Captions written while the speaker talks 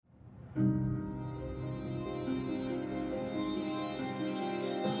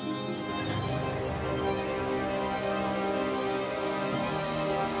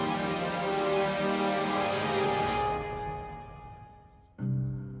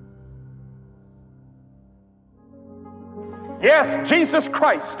Yes, Jesus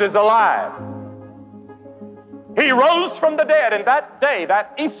Christ is alive. He rose from the dead, and that day,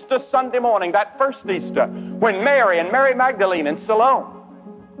 that Easter Sunday morning, that first Easter, when Mary and Mary Magdalene and Salome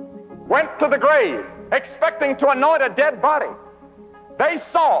went to the grave expecting to anoint a dead body, they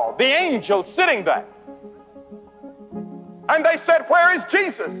saw the angel sitting there. And they said, "Where is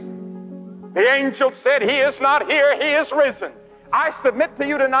Jesus?" The angel said, "He is not here, he is risen." I submit to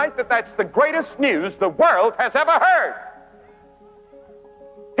you tonight that that's the greatest news the world has ever heard.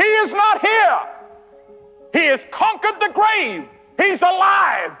 He is not here. He has conquered the grave. He's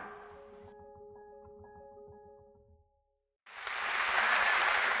alive.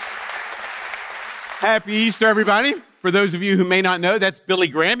 Happy Easter, everybody. For those of you who may not know, that's Billy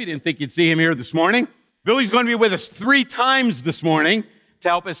Graham. You didn't think you'd see him here this morning. Billy's going to be with us 3 times this morning to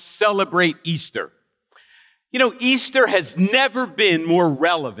help us celebrate Easter. You know, Easter has never been more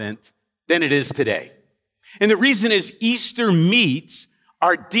relevant than it is today. And the reason is Easter meets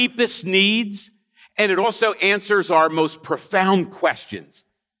our deepest needs, and it also answers our most profound questions.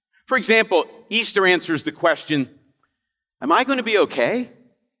 For example, Easter answers the question, am I going to be okay?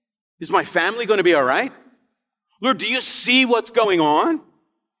 Is my family going to be all right? Lord, do you see what's going on?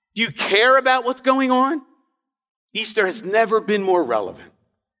 Do you care about what's going on? Easter has never been more relevant.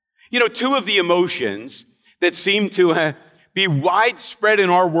 You know, 2 of the emotions that seem to be widespread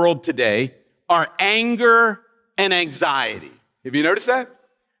in our world today are anger and anxiety. Have you noticed that?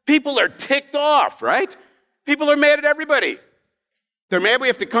 People are ticked off, right? People are mad at everybody. They're mad we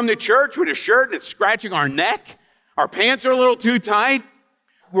have to come to church with a shirt that's scratching our neck. Our pants are a little too tight.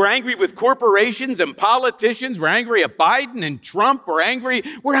 We're angry with corporations and politicians. We're angry at Biden and Trump. We're angry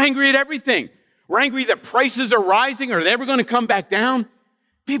at everything. We're angry that prices are rising. Are they ever going to come back down?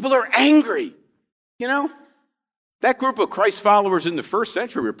 People are angry. You know, that group of Christ followers in the first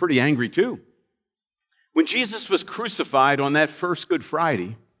century were pretty angry too. When Jesus was crucified on that first Good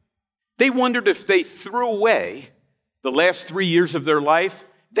Friday, they wondered if they threw away the last 3 years of their life.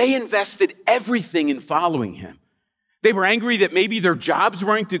 They invested everything in following him. They were angry that maybe their jobs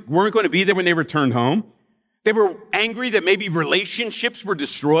weren't going to be there when they returned home. They were angry that maybe relationships were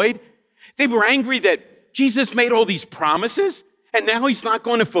destroyed. They were angry that Jesus made all these promises and now he's not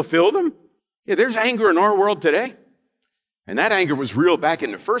going to fulfill them. Yeah, there's anger in our world today. And that anger was real back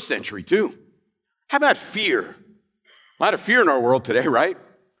in the first century too. How about fear? A lot of fear in our world today, right?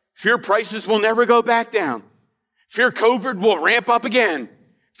 Fear prices will never go back down. Fear COVID will ramp up again.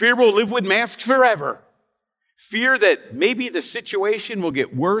 Fear we'll live with masks forever. Fear that maybe the situation will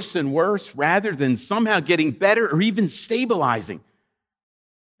get worse and worse rather than somehow getting better or even stabilizing.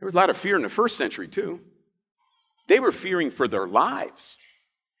 There was a lot of fear in the first century too. They were fearing for their lives.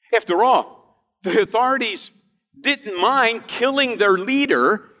 After all, the authorities didn't mind killing their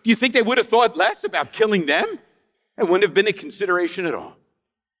leader. Do you think they would have thought less about killing them? It wouldn't have been a consideration at all.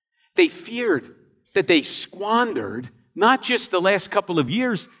 They feared that they squandered not just the last couple of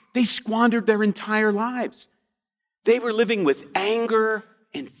years, they squandered their entire lives. They were living with anger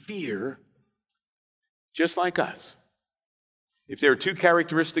and fear, just like us. If there are 2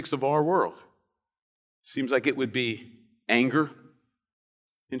 characteristics of our world, seems like it would be anger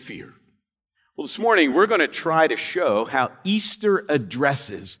and fear. Well, this morning, we're going to try to show how Easter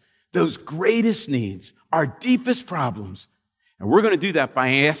addresses those greatest needs, our deepest problems. And we're going to do that by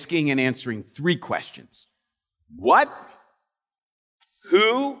asking and answering 3 questions. What?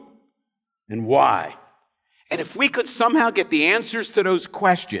 Who? And why? And if we could somehow get the answers to those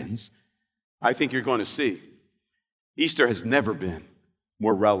questions, I think you're going to see Easter has never been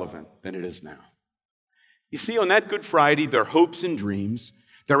more relevant than it is now. You see, on that Good Friday, their hopes and dreams,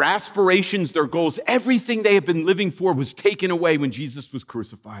 their aspirations, their goals, everything they had been living for was taken away when Jesus was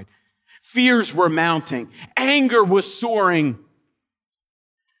crucified. Fears were mounting. Anger was soaring.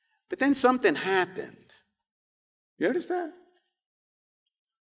 But then something happened. You notice that?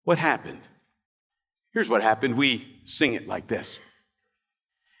 What happened? Here's what happened. We sing it like this.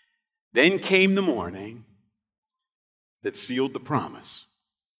 Then came the morning that sealed the promise.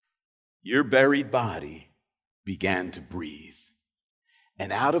 Your buried body began to breathe.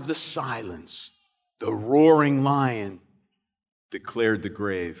 And out of the silence, the roaring lion declared the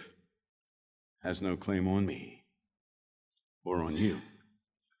grave has no claim on me or on you.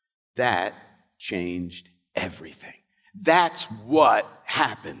 That changed everything. That's what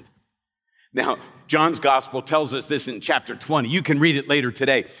happened. Now, John's gospel tells us this in chapter 20. You can read it later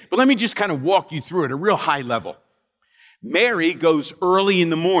today. But let me just kind of walk you through it at a real high level. Mary goes early in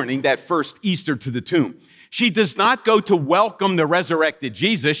the morning, that first Easter, to the tomb. She does not go to welcome the resurrected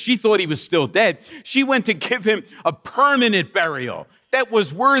Jesus. She thought he was still dead. She went to give him a permanent burial that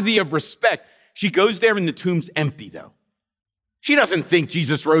was worthy of respect. She goes there and the tomb's empty, though. She doesn't think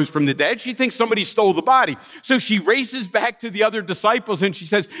Jesus rose from the dead. She thinks somebody stole the body. So she races back to the other disciples and she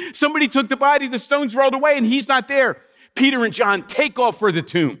says, somebody took the body, the stones rolled away, and he's not there. Peter and John take off for the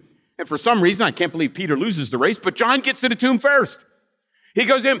tomb. And for some reason, I can't believe Peter loses the race, but John gets to the tomb first. He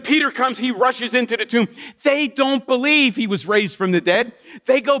goes in, Peter comes, he rushes into the tomb. They don't believe he was raised from the dead.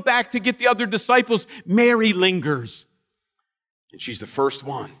 They go back to get the other disciples. Mary lingers. And she's the first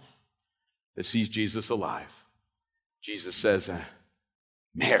one that sees Jesus alive. Jesus says,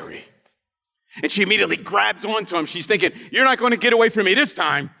 Mary. And she immediately grabs onto him. She's thinking, you're not going to get away from me this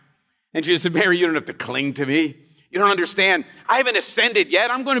time. And Jesus said, Mary, you don't have to cling to me. You don't understand. I haven't ascended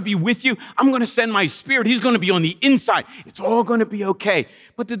yet. I'm going to be with you. I'm going to send my Spirit. He's going to be on the inside. It's all going to be okay.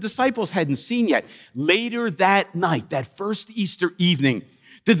 But the disciples hadn't seen yet. Later that night, that first Easter evening,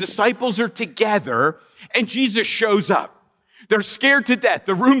 the disciples are together and Jesus shows up. They're scared to death.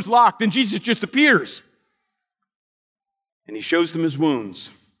 The room's locked and Jesus just appears. And he shows them his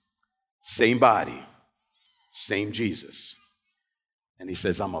wounds. Same body, same Jesus. And he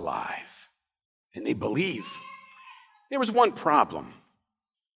says, I'm alive. And they believe. There was one problem.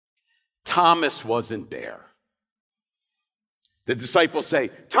 Thomas wasn't there. The disciples say,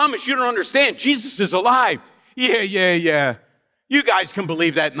 Thomas, you don't understand. Jesus is alive. Yeah. You guys can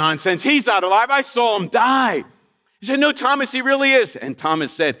believe that nonsense. He's not alive. I saw him die. He said, no, Thomas, he really is. And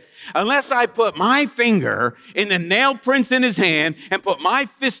Thomas said, unless I put my finger in the nail prints in his hand and put my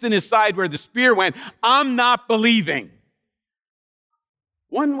fist in his side where the spear went, I'm not believing.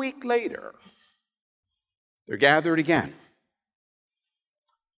 1 week later, they're gathered again.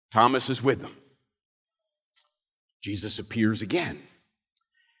 Thomas is with them. Jesus appears again.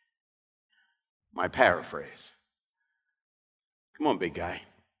 My paraphrase. Come on, big guy.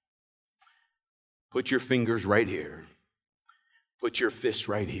 Put your fingers right here. Put your fists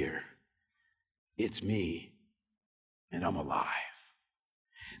right here. It's me, and I'm alive.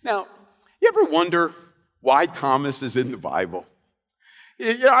 Now, you ever wonder why Thomas is in the Bible?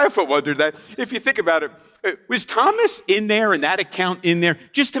 I often wondered that. If you think about it, was Thomas in there and that account in there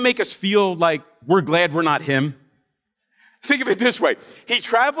just to make us feel like we're glad we're not him? Think of it this way. He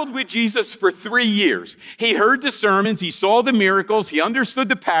traveled with Jesus for 3 years. He heard the sermons, he saw the miracles, he understood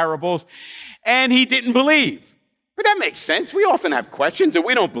the parables, and he didn't believe. But that makes sense. We often have questions and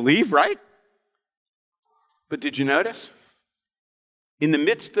we don't believe, right? But did you notice? In the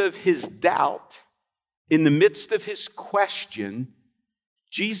midst of his doubt, in the midst of his question,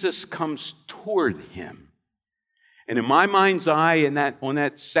 Jesus comes toward him. And in my mind's eye, on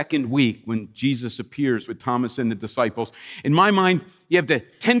that second week when Jesus appears with Thomas and the disciples, in my mind, you have the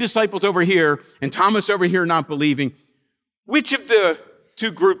 10 disciples over here and Thomas over here not believing. Which of the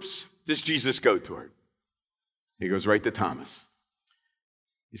two groups does Jesus go toward? He goes right to Thomas.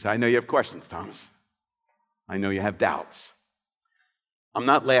 He said, I know you have questions, Thomas. I know you have doubts. I'm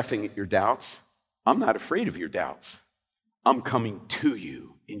not laughing at your doubts. I'm not afraid of your doubts. I'm coming to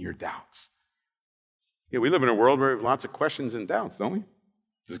you in your doubts. Yeah, we live in a world where we have lots of questions and doubts, don't we?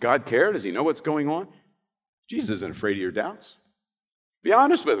 Does God care? Does he know what's going on? Jesus isn't afraid of your doubts. Be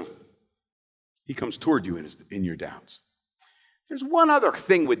honest with him. He comes toward you in your doubts. There's one other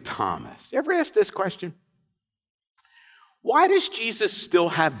thing with Thomas. Ever ask this question? Why does Jesus still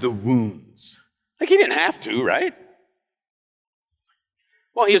have the wounds? Like he didn't have to, right?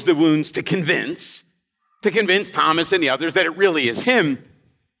 Well, he has the wounds to convince Thomas and the others that it really is him.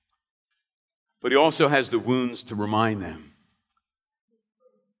 But he also has the wounds to remind them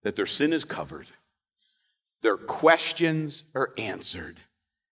that their sin is covered, their questions are answered,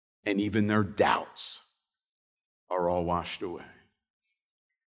 and even their doubts are all washed away.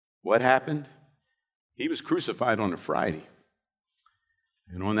 What happened? He was crucified on a Friday.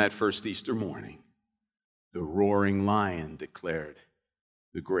 And on that first Easter morning, the roaring lion declared,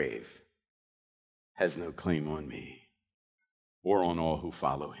 the grave has no claim on me or on all who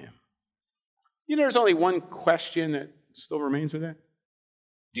follow him. You know, there's only one question that still remains with that.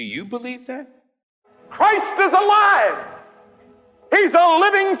 Do you believe that? Christ is alive. He's a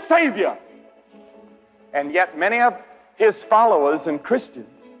living Savior. And yet many of his followers and Christians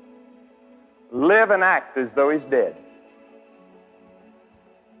live and act as though he's dead.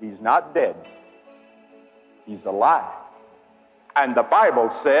 He's not dead. He's alive. And the Bible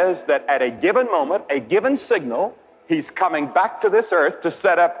says that at a given moment, a given signal, he's coming back to this earth to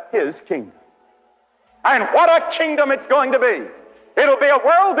set up his kingdom. And what a kingdom it's going to be. It'll be a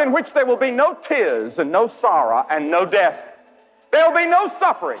world in which there will be no tears and no sorrow and no death. There'll be no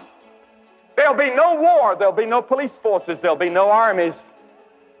suffering. There'll be no war. There'll be no police forces. There'll be no armies.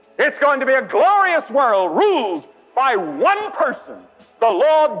 It's going to be a glorious world ruled by one person, the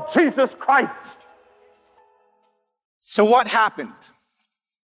Lord Jesus Christ. So what happened?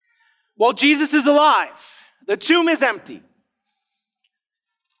 Well, Jesus is alive. The tomb is empty.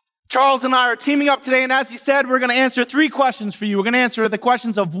 Charles and I are teaming up today, and as he said, we're going to answer 3 questions for you. We're going to answer the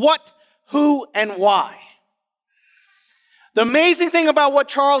questions of what, who, and why. The amazing thing about what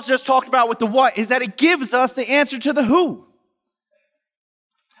Charles just talked about with the what is that it gives us the answer to the who.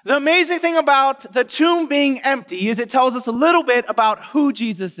 The amazing thing about the tomb being empty is it tells us a little bit about who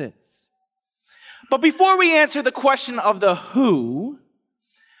Jesus is. But before we answer the question of the who,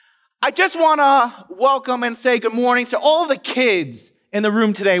 I just want to welcome and say good morning to all the kids in the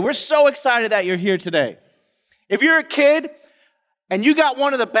room today. We're so excited that you're here today. If you're a kid and you got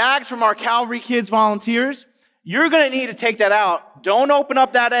one of the bags from our Calvary Kids volunteers, you're going to need to take that out. Don't open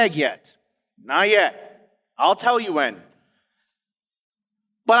up that egg yet. Not yet. I'll tell you when.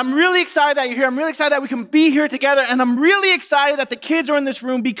 But I'm really excited that you're here. I'm really excited that we can be here together. And I'm really excited that the kids are in this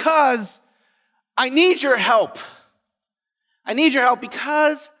room because I need your help. I need your help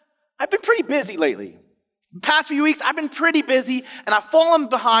because I've been pretty busy lately. The past few weeks, I've been pretty busy, and I've fallen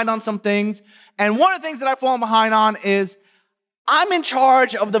behind on some things. And one of the things that I've fallen behind on is I'm in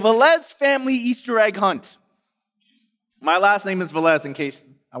charge of the Velez family Easter egg hunt. My last name is Velez, in case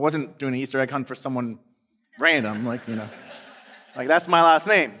I wasn't doing an Easter egg hunt for someone random, like that's my last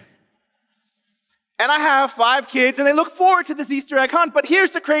name. And I have 5 kids, and they look forward to this Easter egg hunt. But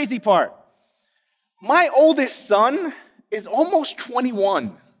here's the crazy part. My oldest son is almost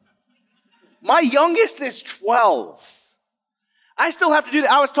 21. My youngest is 12. I still have to do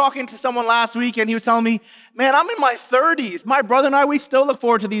that. I was talking to someone last week, and he was telling me, man, I'm in my 30s. My brother and I, we still look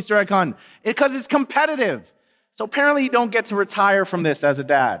forward to the Easter egg hunt because it's competitive. So apparently you don't get to retire from this as a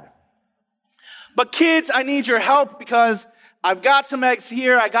dad. But kids, I need your help because I've got some eggs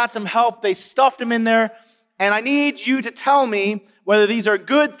here. I got some help. They stuffed them in there. And I need you to tell me whether these are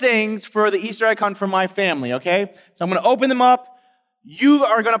good things for the Easter egg hunt for my family, okay? So I'm going to open them up. You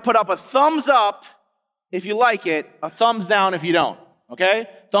are going to put up a thumbs up if you like it, a thumbs down if you don't, okay?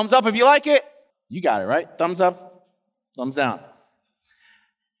 Thumbs up if you like it. You got it, right? Thumbs up, thumbs down.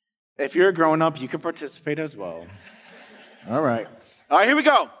 If you're growing up, you can participate as well. All right. All right, here we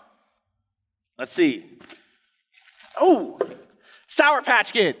go. Let's see. Oh, Sour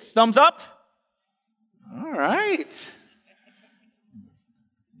Patch Kids. Thumbs up. All right.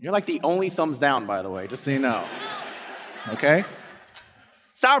 You're like the only thumbs down, by the way, just so you know. Okay?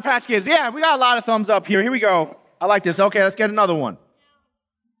 Sour Patch Kids. Yeah, we got a lot of thumbs up here. Here we go. I like this. Okay, let's get another one.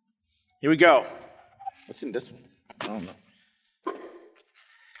 Here we go. What's in this one? I don't know.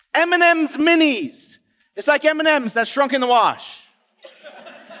 M&M's Minis. It's like M&M's that shrunk in the wash.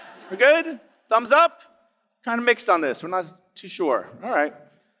 We're good? Thumbs up? Kind of mixed on this. We're not too sure. All right.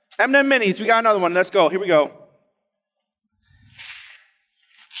 M&M Minis. We got another one. Let's go. Here we go.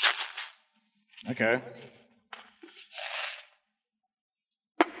 Okay.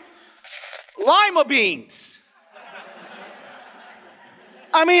 Lima beans.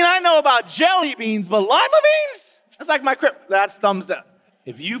 I mean, I know about jelly beans, but lima beans? That's like my crib. That's thumbs down.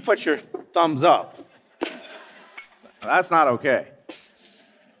 If you put your thumbs up, that's not okay.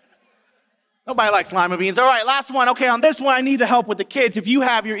 Nobody likes lima beans. All right, last one. Okay, on this one, I need the help with the kids. If you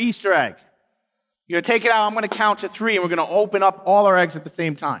have your Easter egg, you're going to take it out. I'm going to count to 3, and we're going to open up all our eggs at the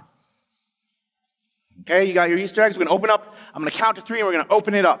same time. Okay, you got your Easter eggs. We're going to open up. I'm going to count to 3, and we're going to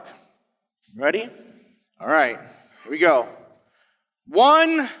open it up. Ready? All right, here we go.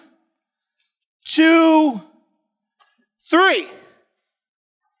 1, 2, 3.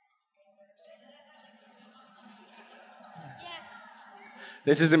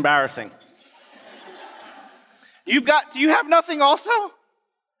 This is embarrassing. Do you have nothing also?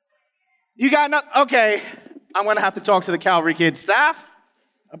 You got nothing? Okay, I'm going to have to talk to the Calvary Kids staff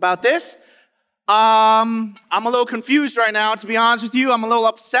about this. I'm a little confused right now, to be honest with you. I'm a little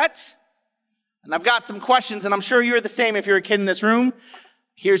upset. And I've got some questions, and I'm sure you're the same if you're a kid in this room.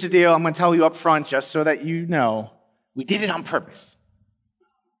 Here's the deal. I'm going to tell you up front just so that you know. We did it on purpose.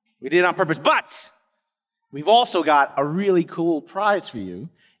 We did it on purpose. But we've also got a really cool prize for you.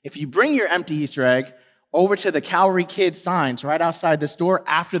 If you bring your empty Easter egg over to the Calvary Kids signs right outside the store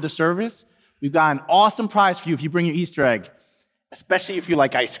after the service, we've got an awesome prize for you if you bring your Easter egg, especially if you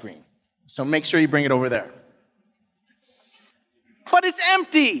like ice cream. So make sure you bring it over there. But it's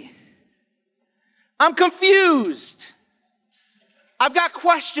empty. I'm confused. I've got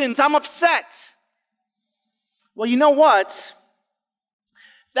questions. I'm upset. Well, you know what?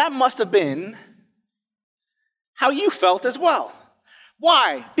 That must have been how you felt as well.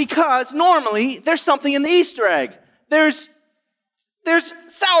 Why? Because normally there's something in the Easter egg. There's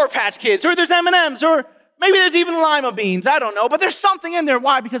Sour Patch Kids, or there's M&Ms, or maybe there's even lima beans. I don't know, but there's something in there.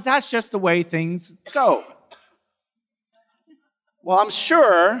 Why? Because that's just the way things go. Well, I'm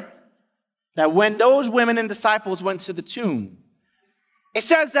sure that when those women and disciples went to the tomb, it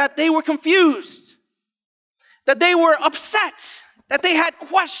says that they were confused, that they were upset, that they had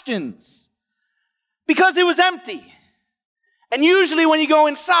questions because it was empty. And usually when you go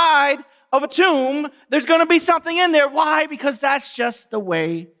inside of a tomb, there's going to be something in there. Why? Because that's just the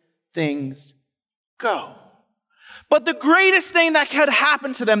way things go. But the greatest thing that could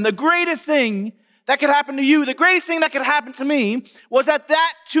happen to them, the greatest thing that could happen to you, the greatest thing that could happen to me was that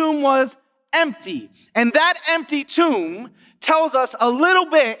tomb was empty. And that empty tomb tells us a little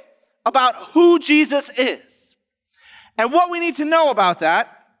bit about who Jesus is. And what we need to know about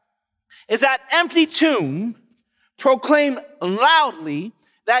that is that empty tomb proclaimed loudly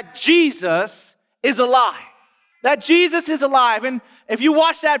that Jesus is alive. That Jesus is alive. And if you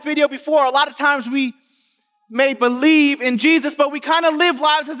watched that video before, a lot of times we may believe in Jesus, but we kind of live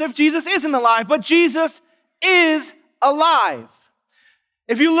lives as if Jesus isn't alive. But Jesus is alive.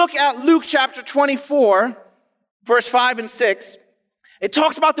 If you look at Luke chapter 24, verse 5 and 6, it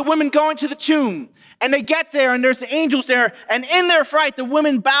talks about the women going to the tomb. And they get there, and there's the angels there. And in their fright, the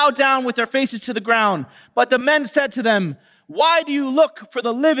women bow down with their faces to the ground. But the men said to them, "Why do you look for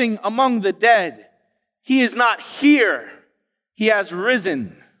the living among the dead? He is not here. He has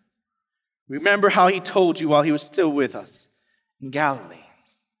risen. Remember how he told you while he was still with us in Galilee."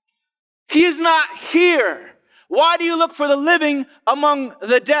 He is not here. Why do you look for the living among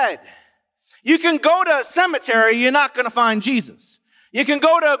the dead? You can go to a cemetery, you're not going to find Jesus. You can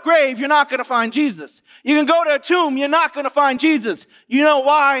go to a grave, you're not going to find Jesus. You can go to a tomb, you're not going to find Jesus. You know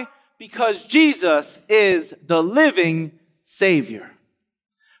why? Because Jesus is the living Savior.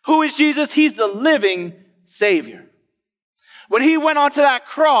 Who is Jesus? He's the living Savior. When he went onto that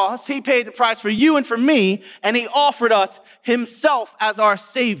cross, he paid the price for you and for me, and he offered us himself as our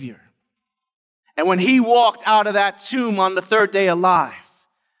Savior. And when he walked out of that tomb on the third day alive,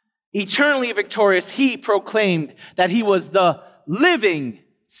 eternally victorious, he proclaimed that he was the living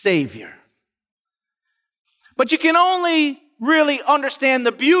Savior. But you can only really understand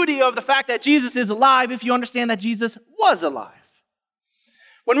the beauty of the fact that Jesus is alive if you understand that Jesus was alive.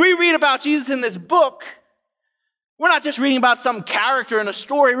 When we read about Jesus in this book, we're not just reading about some character in a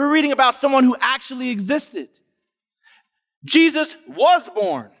story. We're reading about someone who actually existed. Jesus was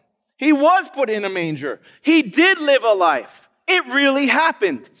born. He was put in a manger. He did live a life. It really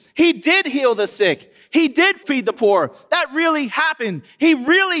happened. He did heal the sick. He did feed the poor. That really happened. He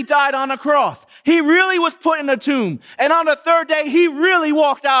really died on a cross. He really was put in a tomb. And on the third day, he really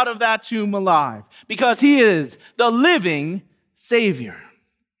walked out of that tomb alive because he is the living Savior.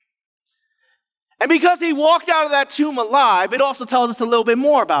 And because he walked out of that tomb alive, it also tells us a little bit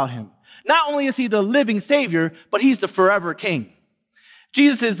more about him. Not only is he the living Savior, but he's the forever King.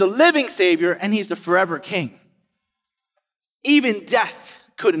 Jesus is the living Savior, and he's the forever King. Even death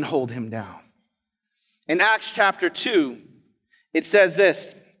couldn't hold him down. In Acts chapter 2, it says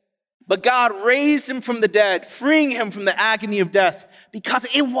this, "But God raised him from the dead, freeing him from the agony of death, because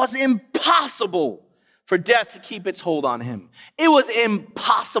it was impossible for death to keep its hold on him." It was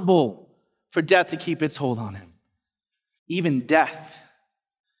impossible for death to keep its hold on him. Even death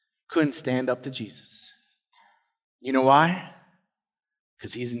couldn't stand up to Jesus. You know why?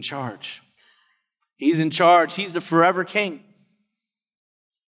 Because he's in charge. He's in charge. He's the forever King.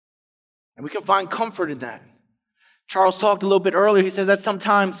 And we can find comfort in that. Charles talked a little bit earlier. He says that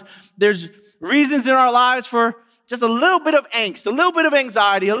sometimes there's reasons in our lives for just a little bit of angst, a little bit of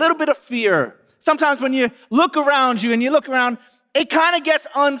anxiety, a little bit of fear. Sometimes when you look around you and you look around, it kind of gets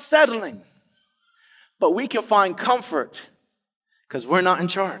unsettling. But we can find comfort because we're not in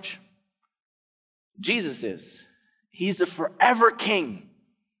charge. Jesus is. He's the forever King.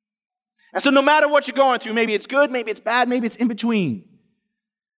 And so no matter what you're going through, maybe it's good, maybe it's bad, maybe it's in between,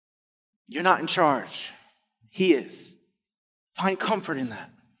 you're not in charge. He is. Find comfort in that.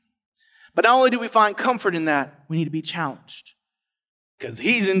 But not only do we find comfort in that, we need to be challenged because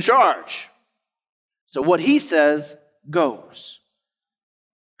he's in charge. So what he says goes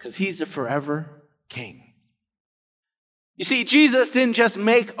because he's the forever King. You see, Jesus didn't just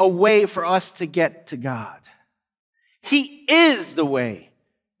make a way for us to get to God. He is the way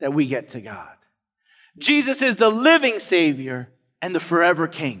that we get to God. Jesus is the living Savior and the forever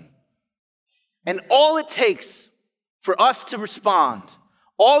King. And all it takes for us to respond,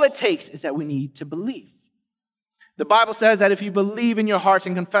 all it takes is that we need to believe. The Bible says that if you believe in your heart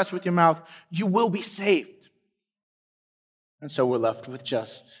and confess with your mouth, you will be saved. And so we're left with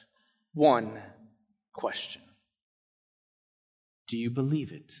just one question. Do you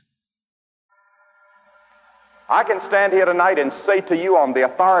believe it? I can stand here tonight and say to you on the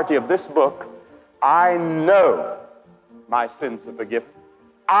authority of this book, I know my sins are forgiven.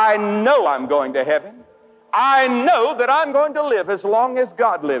 I know I'm going to heaven. I know that I'm going to live as long as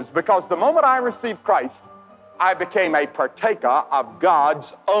God lives, because the moment I received Christ, I became a partaker of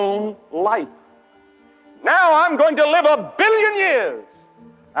God's own life. Now I'm going to live 1 billion years,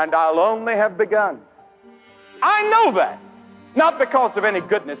 and I'll only have begun. I know that, not because of any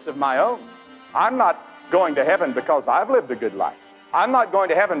goodness of my own. I'm not going to heaven because I've lived a good life. I'm not going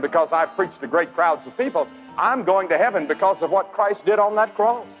to heaven because I've preached to great crowds of people. I'm going to heaven because of what Christ did on that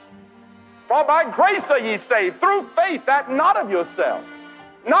cross. For by grace are ye saved, through faith, that not of yourself,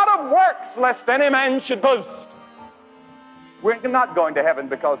 not of works, lest any man should boast. We're not going to heaven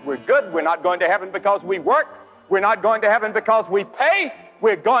because we're good. We're not going to heaven because we work. We're not going to heaven because we pay.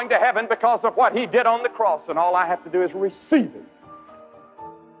 We're going to heaven because of what He did on the cross, and all I have to do is receive it.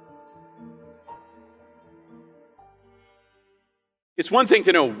 It's one thing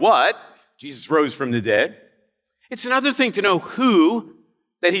to know what, Jesus rose from the dead. It's another thing to know who,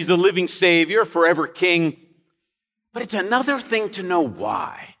 that He's the living Savior, forever King. But it's another thing to know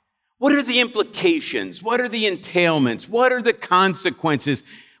why. What are the implications? What are the entailments? What are the consequences?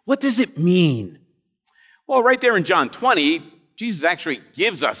 What does it mean? Well, right there in John 20, Jesus actually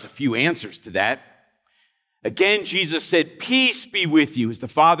gives us a few answers to that. Again, Jesus said, "Peace be with you. As the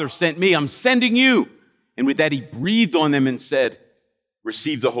Father sent me, I'm sending you." And with that, He breathed on them and said,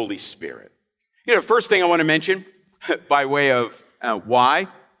 "Receive the Holy Spirit." You know, the first thing I want to mention, by way of why,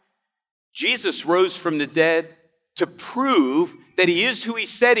 Jesus rose from the dead to prove that He is who He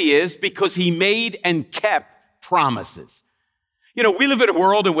said He is, because He made and kept promises. You know, we live in a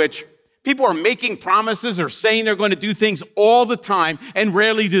world in which people are making promises or saying they're going to do things all the time, and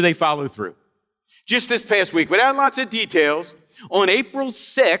rarely do they follow through. Just this past week, without lots of details, on April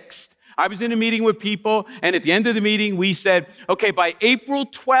 6th, I was in a meeting with people, and at the end of the meeting, we said, okay, by April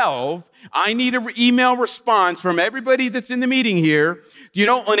 12, I need an email response from everybody that's in the meeting here. Do you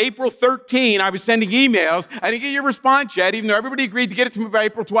know, on April 13, I was sending emails. I didn't get your response yet, even though everybody agreed to get it to me by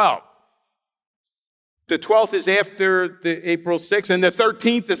April 12. The 12th is after the April 6th, and the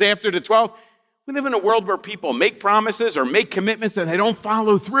 13th is after the 12th. We live in a world where people make promises or make commitments that they don't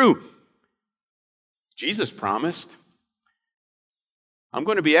follow through. Jesus promised, I'm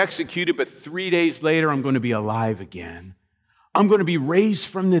going to be executed, but 3 days later, I'm going to be alive again. I'm going to be raised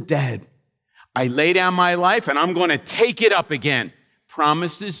from the dead. I lay down my life, and I'm going to take it up again.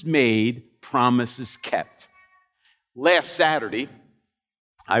 Promises made, promises kept. Last Saturday,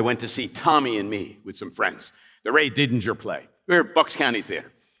 I went to see Tommy and Me with some friends, the Ray Didinger play. We were at Bucks County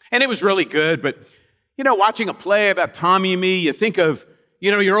Theater. And it was really good, but, you know, watching a play about Tommy and Me, you think of,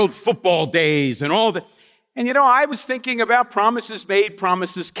 you know, your old football days and all that. And, you know, I was thinking about promises made,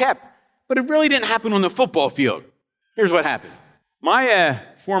 promises kept, but it really didn't happen on the football field. Here's what happened. My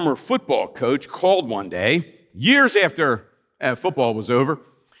former football coach called one day, years after football was over,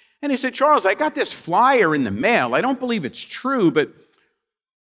 and he said, "Charles, I got this flyer in the mail. I don't believe it's true, but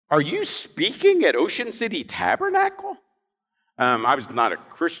are you speaking at Ocean City Tabernacle?" I was not a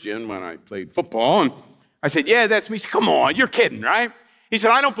Christian when I played football, and I said, "Yeah, that's me." He said, "Come on, you're kidding, right?" He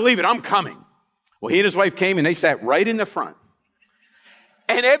said, "I don't believe it. I'm coming." Well, he and his wife came, and they sat right in the front.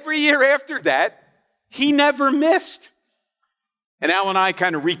 And every year after that, he never missed. And Al and I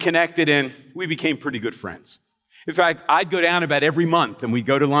kind of reconnected, and we became pretty good friends. In fact, I'd go down about every month, and we'd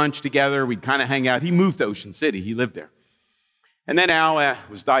go to lunch together. We'd kind of hang out. He moved to Ocean City. He lived there. And then Al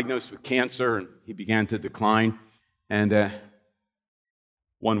was diagnosed with cancer, and he began to decline. And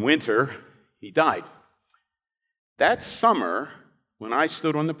one winter, he died. That summer, when I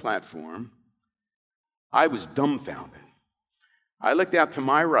stood on the platform, I was dumbfounded. I looked out to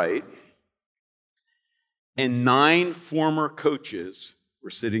my right, and 9 former coaches were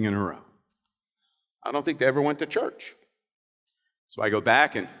sitting in a row. I don't think they ever went to church. So I go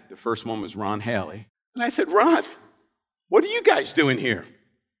back, and the first one was Ron Haley. And I said, "Ron, what are you guys doing here?"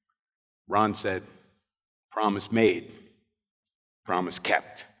 Ron said, "Promise made, promise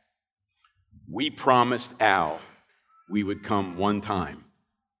kept. We promised Al we would come one time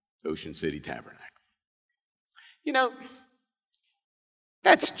to Ocean City Tabernacle." You know,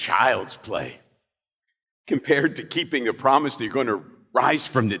 that's child's play compared to keeping a promise that you're going to rise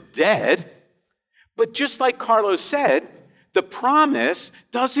from the dead. But just like Carlos said, the promise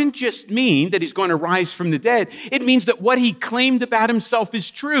doesn't just mean that he's going to rise from the dead. It means that what he claimed about himself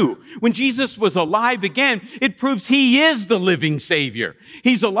is true. When Jesus was alive again, it proves he is the living Savior.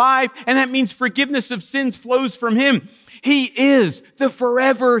 He's alive, and that means forgiveness of sins flows from him. He is the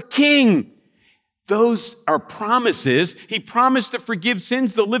forever King. Those are promises. He promised to forgive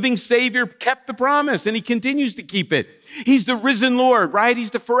sins. The living Savior kept the promise, and he continues to keep it. He's the risen Lord, right?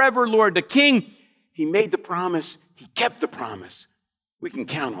 He's the forever Lord, the King. He made the promise. He kept the promise. We can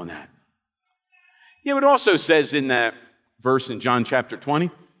count on that. You know, it also says in that verse in John chapter 20,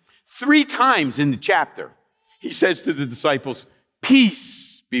 3 times in the chapter, he says to the disciples,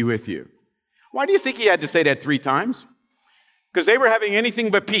 peace be with you. Why do you think he had to say that 3 times? Because they were having anything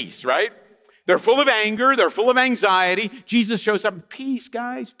but peace, right? They're full of anger. They're full of anxiety. Jesus shows up, peace,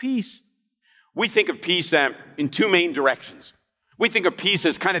 guys, peace. We think of peace in 2 main directions. We think of peace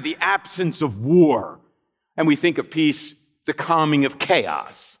as kind of the absence of war. And we think of peace, the calming of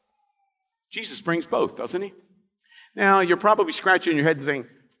chaos. Jesus brings both, doesn't he? Now, you're probably scratching your head and saying,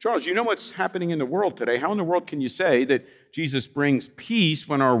 Charles, you know what's happening in the world today. How in the world can you say that Jesus brings peace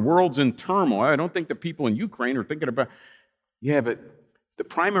when our world's in turmoil? I don't think the people in Ukraine are thinking about, yeah, but the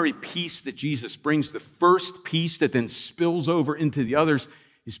primary peace that Jesus brings, the first peace that then spills over into the others,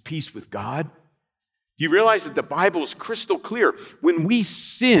 is peace with God. Do you realize that the Bible is crystal clear? When we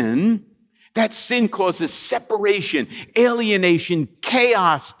sin, that sin causes separation, alienation,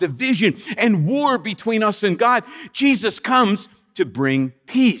 chaos, division, and war between us and God. Jesus comes to bring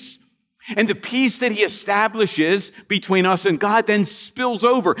peace. And the peace that he establishes between us and God then spills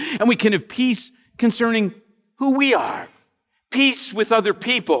over. And we can have peace concerning who we are, peace with other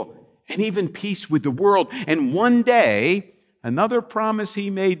people, and even peace with the world. And one day, another promise he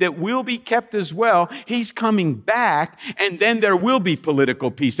made that will be kept as well. He's coming back, and then there will be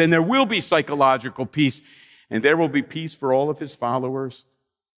political peace, and there will be psychological peace, and there will be peace for all of his followers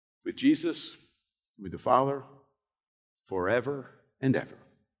with Jesus, with the Father, forever and ever.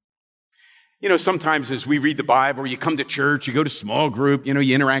 You know, sometimes as we read the Bible, or you come to church, you go to small group, you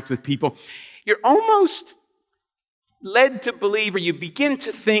interact with people, you're almost led to believe, or you begin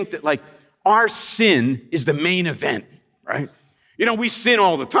to think that, like, our sin is the main event. Right? We sin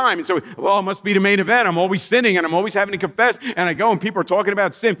all the time. And so, well, it must be the main event. I'm always sinning and I'm always having to confess. And I go and people are talking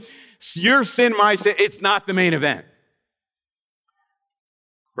about sin. Your sin, my sin, it's not the main event.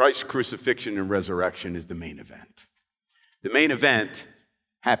 Christ's crucifixion and resurrection is the main event. The main event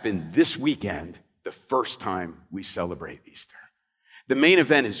happened this weekend, the first time we celebrate Easter. The main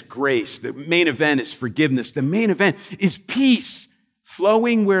event is grace. The main event is forgiveness. The main event is peace.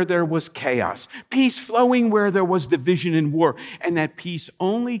 Flowing where there was chaos, peace flowing where there was division and war, and that peace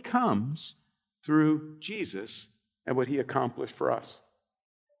only comes through Jesus and what he accomplished for us.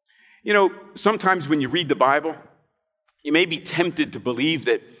 Sometimes when you read the Bible, you may be tempted to believe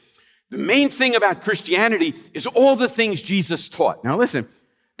that the main thing about Christianity is all the things Jesus taught. Now listen,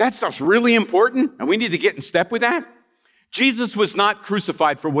 that stuff's really important, and we need to get in step with that. Jesus was not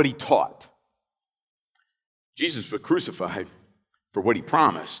crucified for what he taught. Jesus was crucified for what he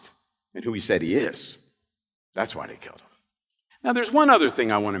promised and who he said he is. That's why they killed him. Now, there's one other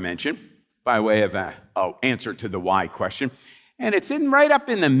thing I want to mention by way of an answer to the why question, and it's right up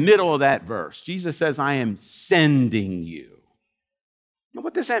in the middle of that verse. Jesus says, I am sending you. Now,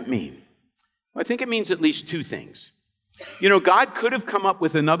 what does that mean? Well, I think it means at least 2 things. God could have come up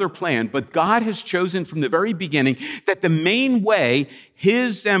with another plan, but God has chosen from the very beginning that the main way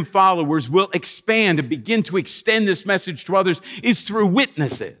his followers will expand and begin to extend this message to others is through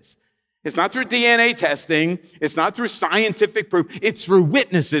witnesses. It's not through DNA testing. It's not through scientific proof. It's through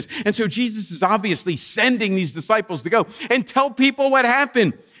witnesses. And so Jesus is obviously sending these disciples to go and tell people what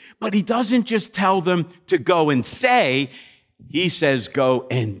happened. But he doesn't just tell them to go and say, he says, go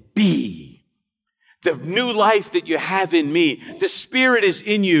and be. The new life that you have in me, the Spirit is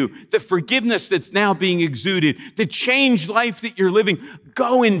in you, the forgiveness that's now being exuded, the changed life that you're living,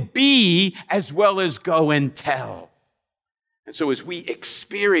 go and be as well as go and tell. And so as we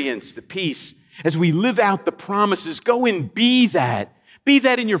experience the peace, as we live out the promises, go and be that. Be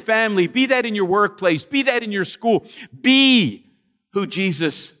that in your family, be that in your workplace, be that in your school. Be who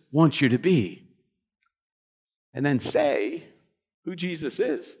Jesus wants you to be. And then say who Jesus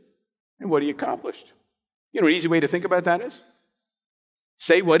is and what he accomplished. An easy way to think about that is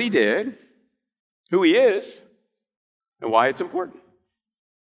say what he did, who he is, and why it's important.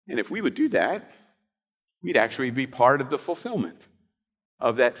 And if we would do that, we'd actually be part of the fulfillment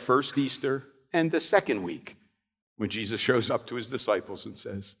of that first Easter and the second week when Jesus shows up to his disciples and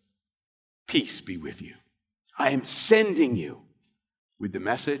says, peace be with you. I am sending you with the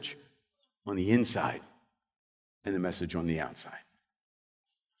message on the inside and the message on the outside.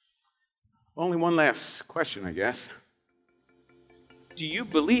 Only one last question, I guess. Do you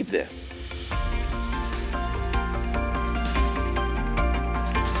believe this?